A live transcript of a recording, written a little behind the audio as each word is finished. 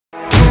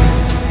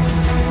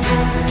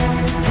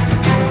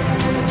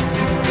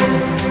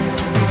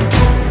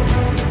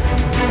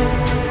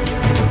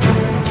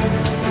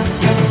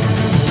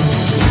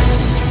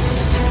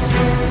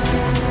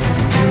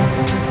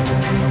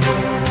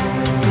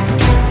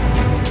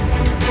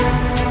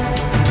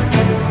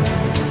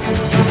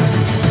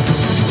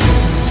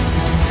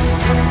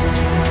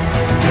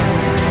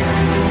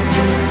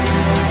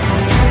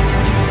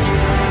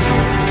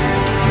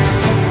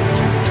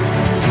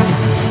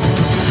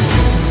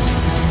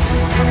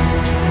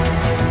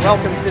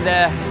Welcome to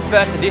the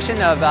first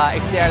edition of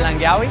XTERRA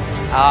Langkawi.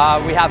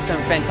 We have some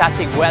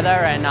fantastic weather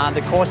and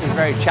the course is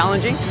very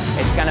challenging.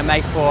 It's going to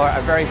make for a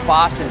very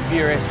fast and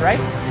furious race.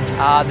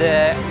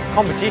 The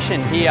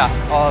competition here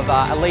of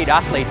elite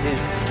athletes is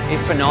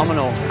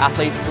phenomenal.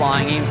 Athletes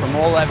flying in from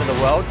all over the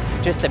world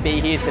just to be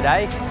here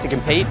today to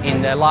compete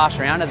in the last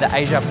round of the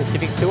Asia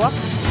Pacific Tour,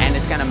 and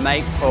it's going to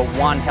make for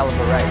one hell of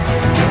a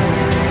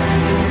race.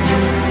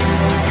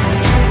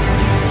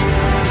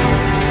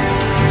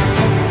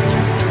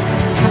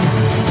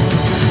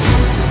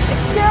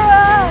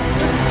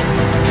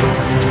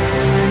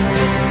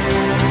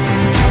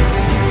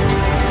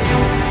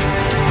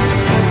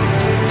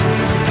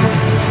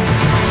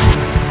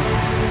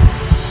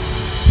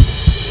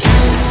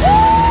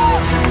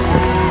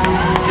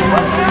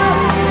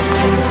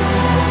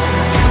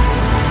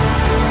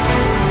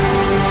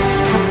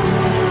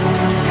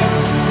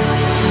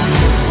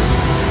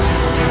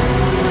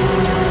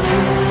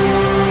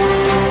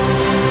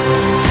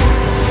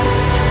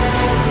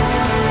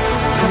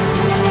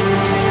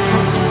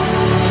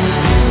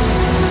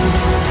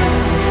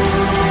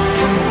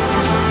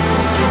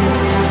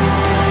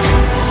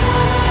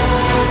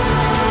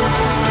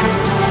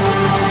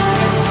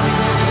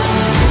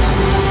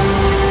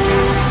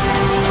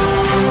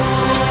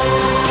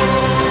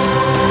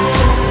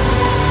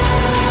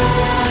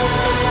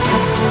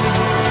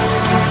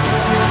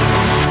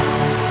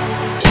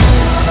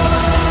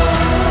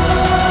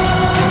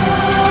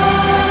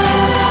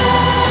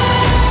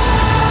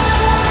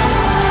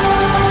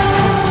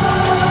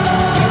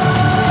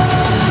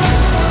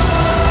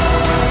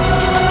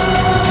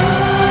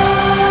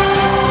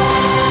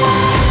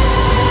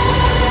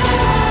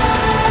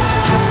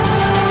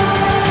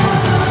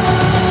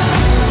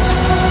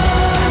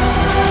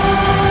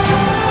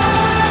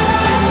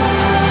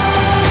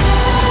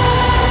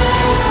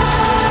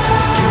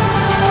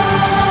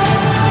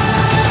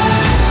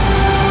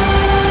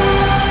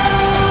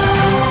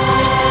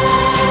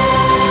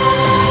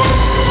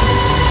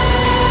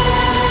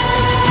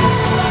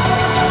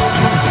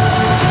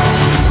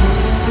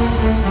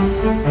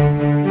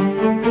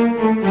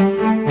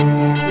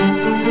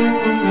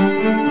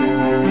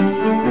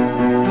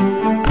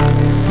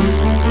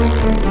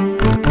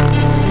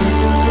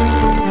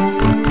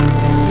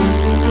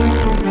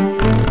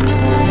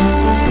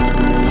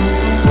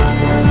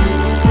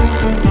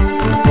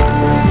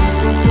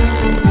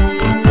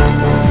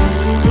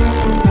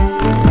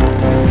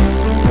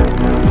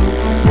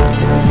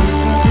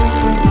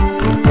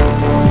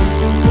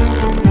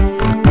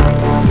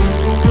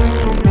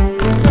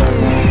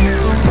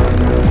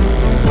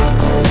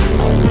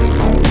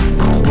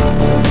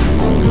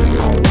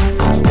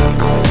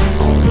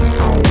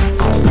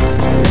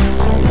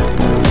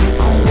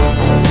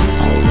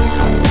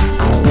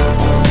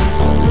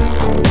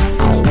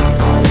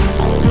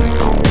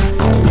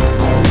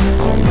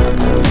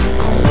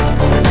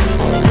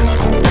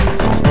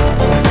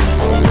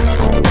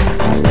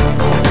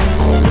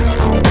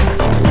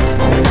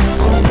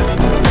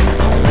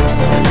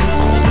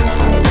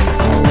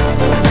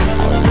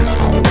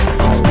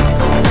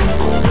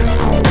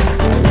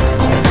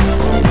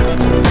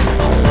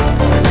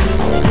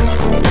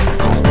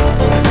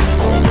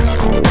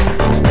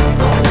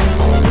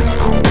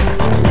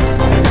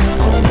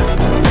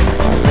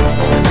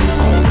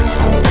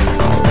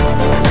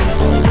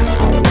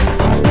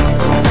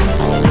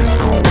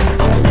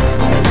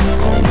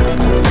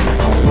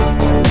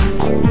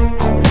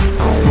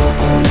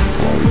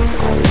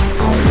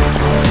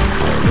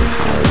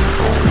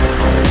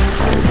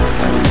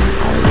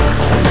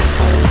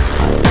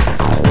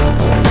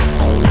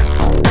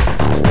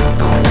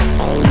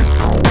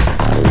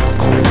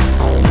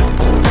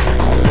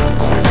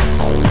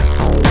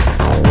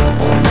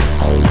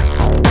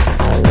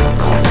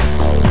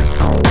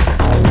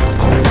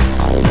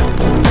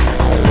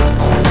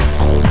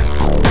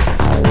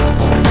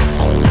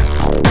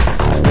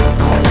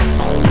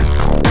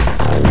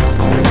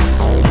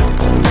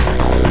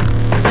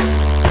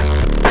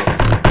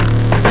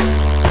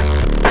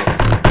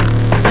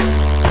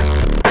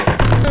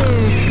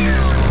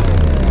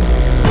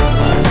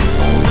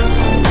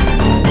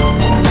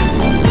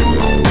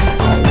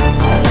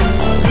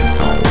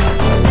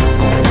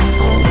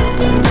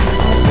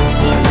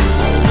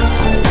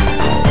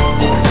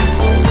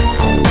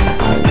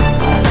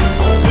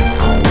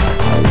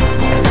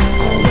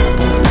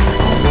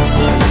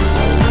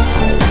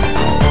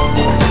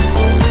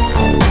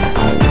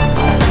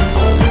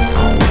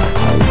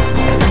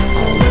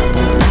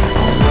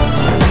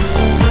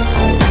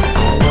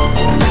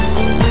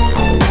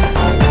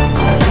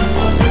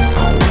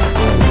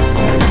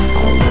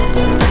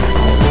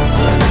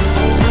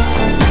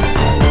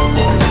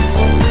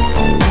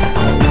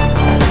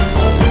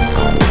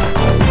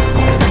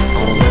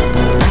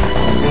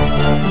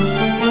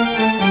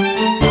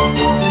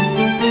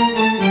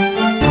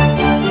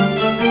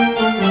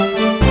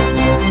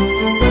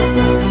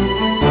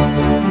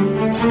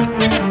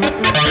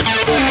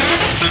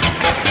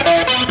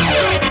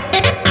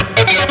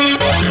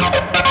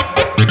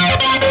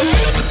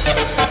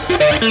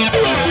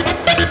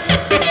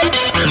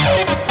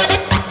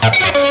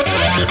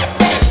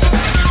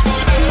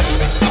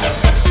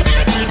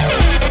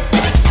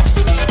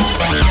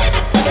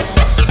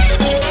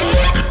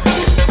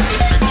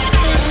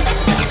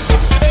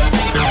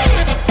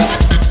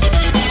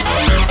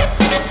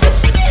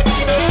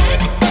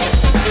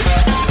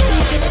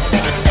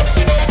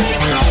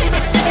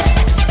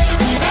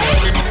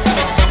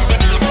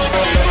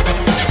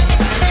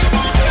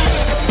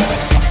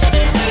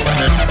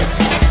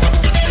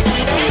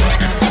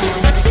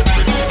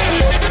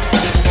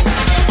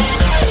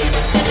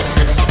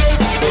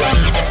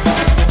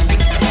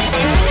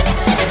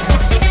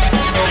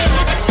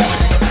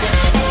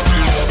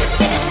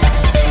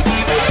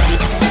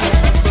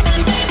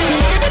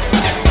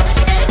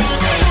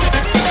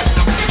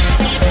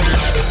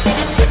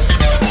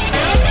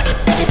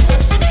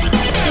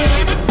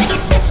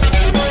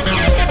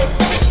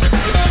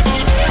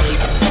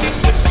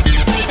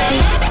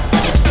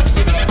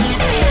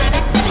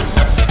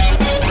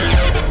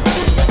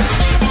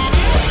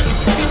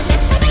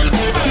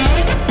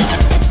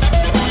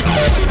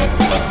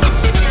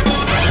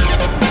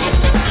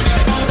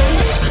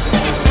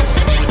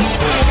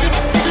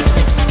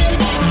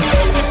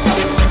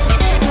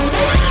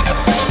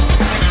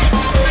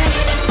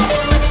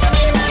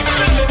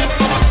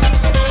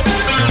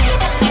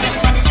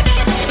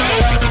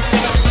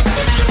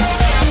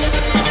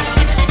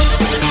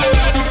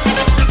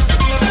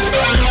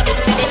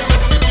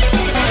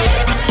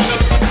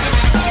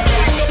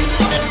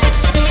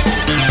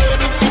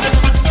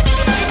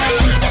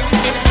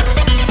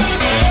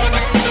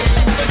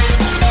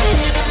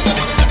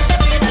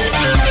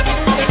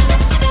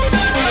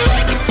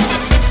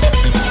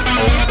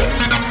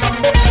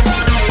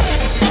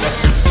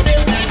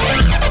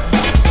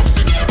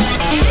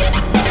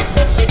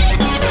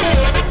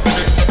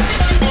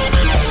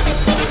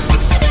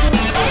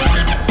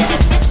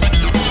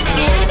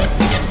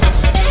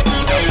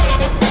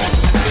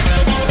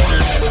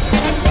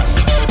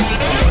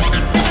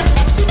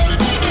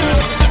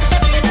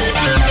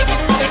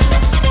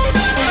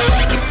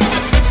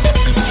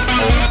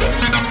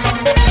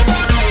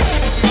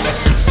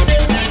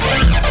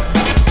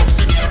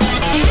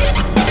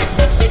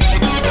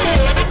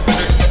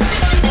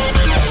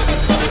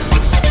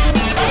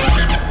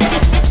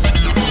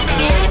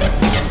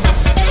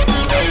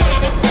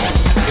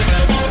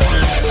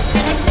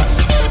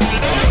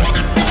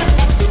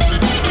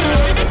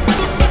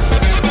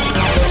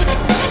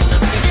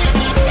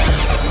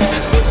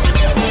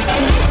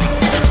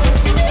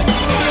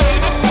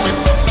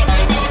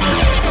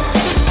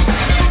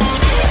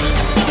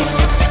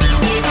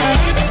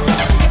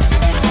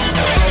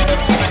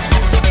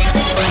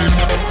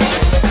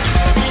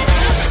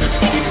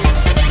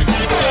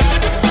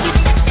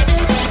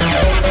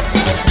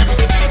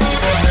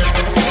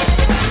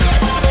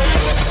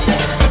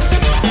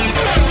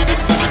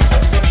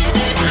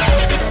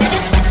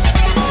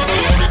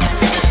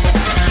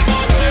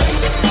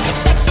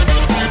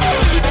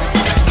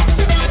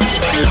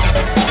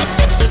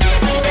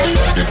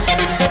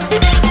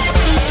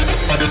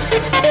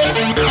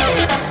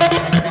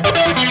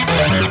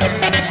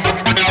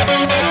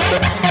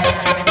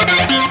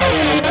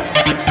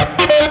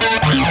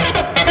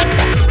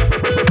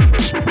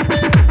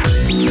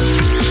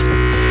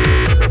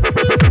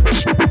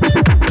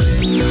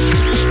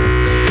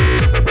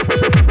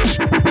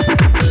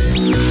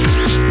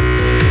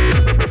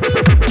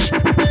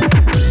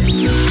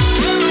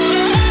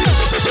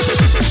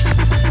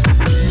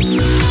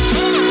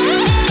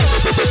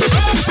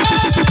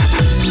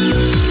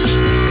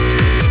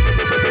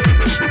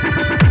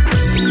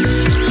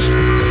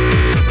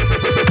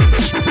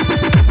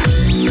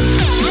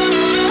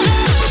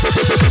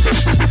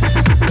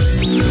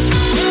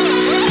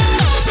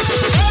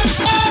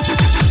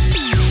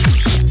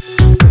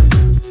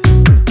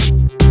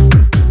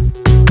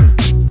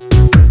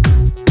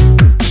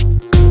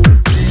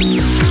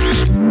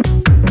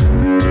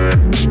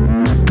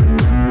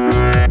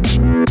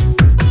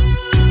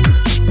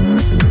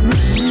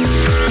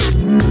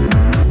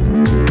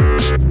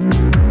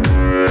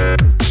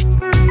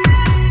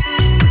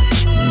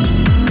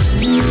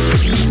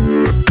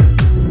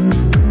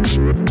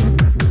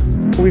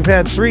 we've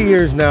had 3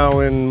 years now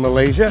in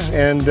Malaysia,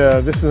 and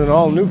this is an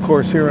all-new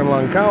course here in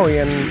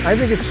Langkawi, and I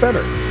think it's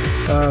better.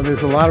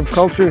 There's a lot of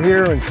culture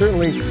here, and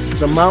certainly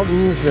the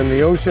mountains and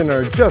the ocean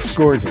are just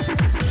gorgeous.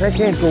 I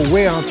can't go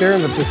way out there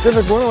in the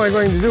Pacific. What am I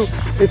going to do?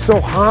 It's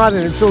so hot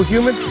and it's so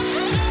humid.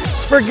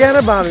 Forget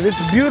about it. It's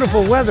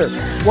beautiful weather.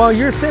 While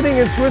you're sitting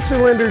in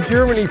Switzerland or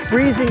Germany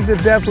freezing to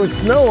death with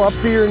snow up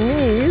to your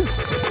knees,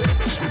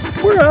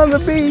 we're on the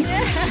beach.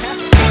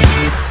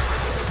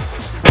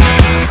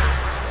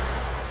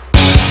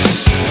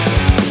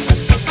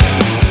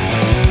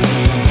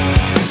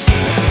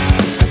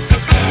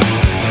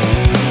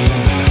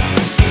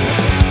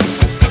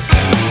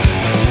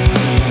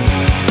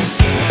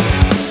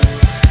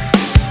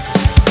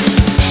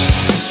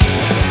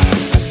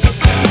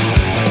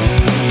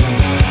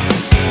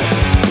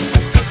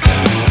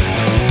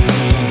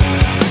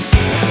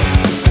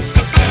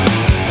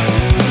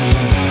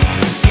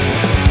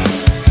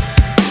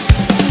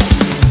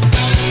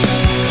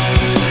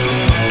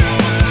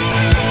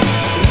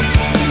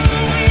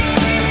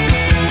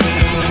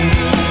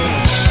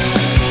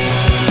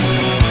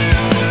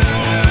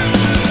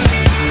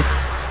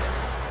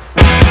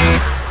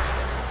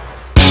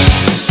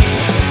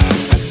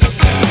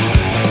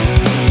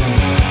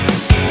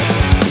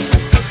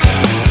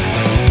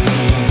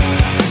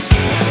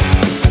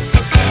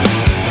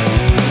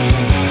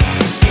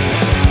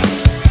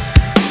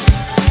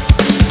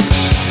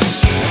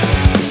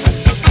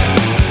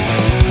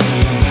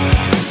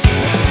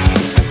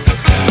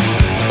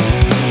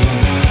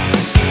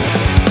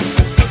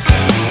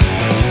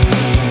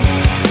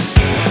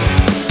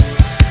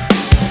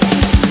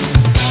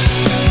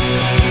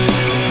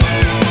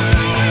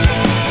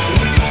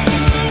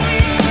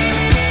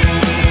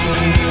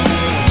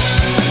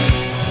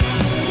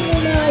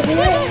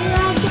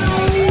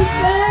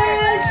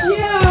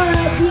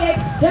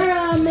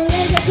 XTERRA Malaysia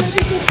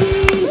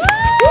 2015.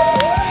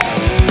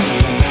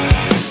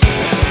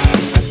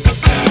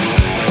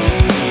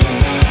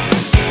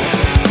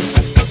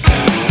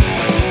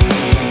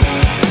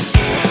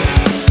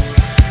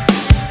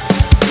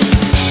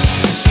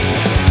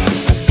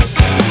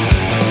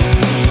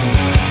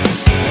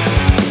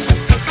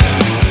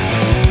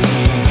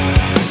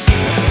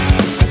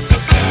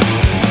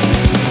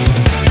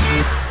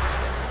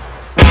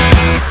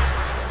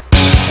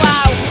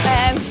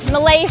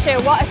 Malaysia,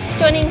 what a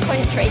stunning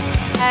country.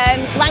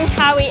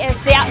 Langkawi is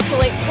the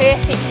absolute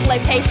perfect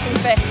location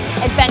for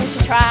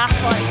adventure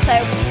triathlon. So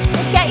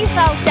just get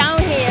yourself down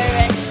here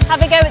and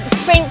have a go at the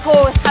sprint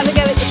course, have a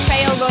go at the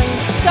trail run.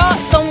 Start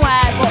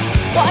somewhere, but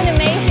what an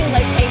amazing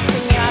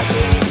location you have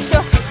here. It's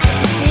just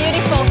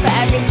beautiful for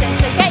everything.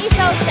 So get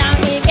yourself down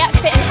here, get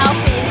fit and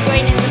healthy and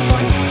join in the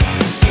fun.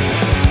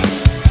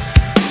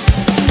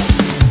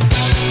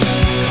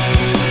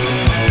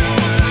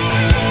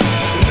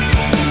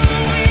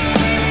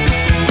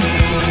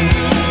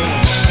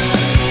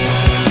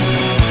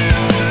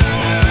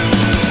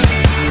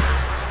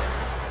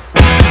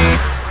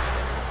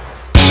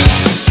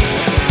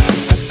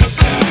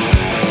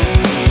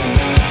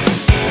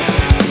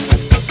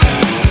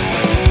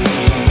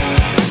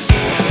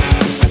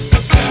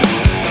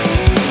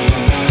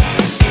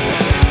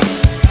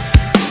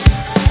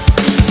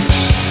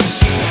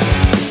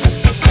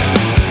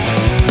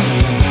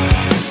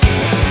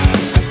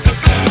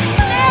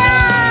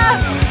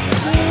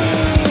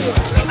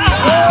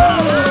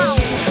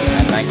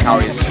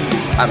 Langkawi is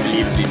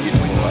unbelievably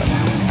beautiful.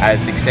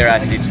 As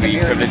XTERRA athletes,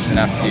 we're privileged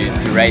enough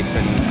to race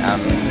in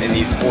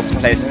these awesome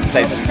places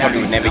we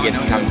probably would never get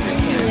to come to.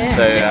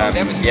 So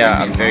yeah,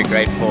 I'm very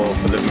grateful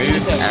for the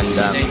move, and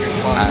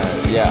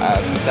yeah,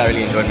 I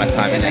thoroughly enjoyed my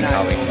time in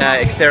Langkawi.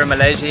 XTERRA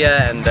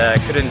Malaysia, and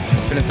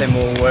couldn't say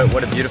more.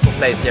 What a beautiful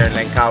place here in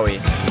Langkawi.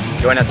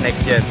 Join us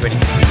next year in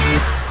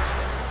 2016.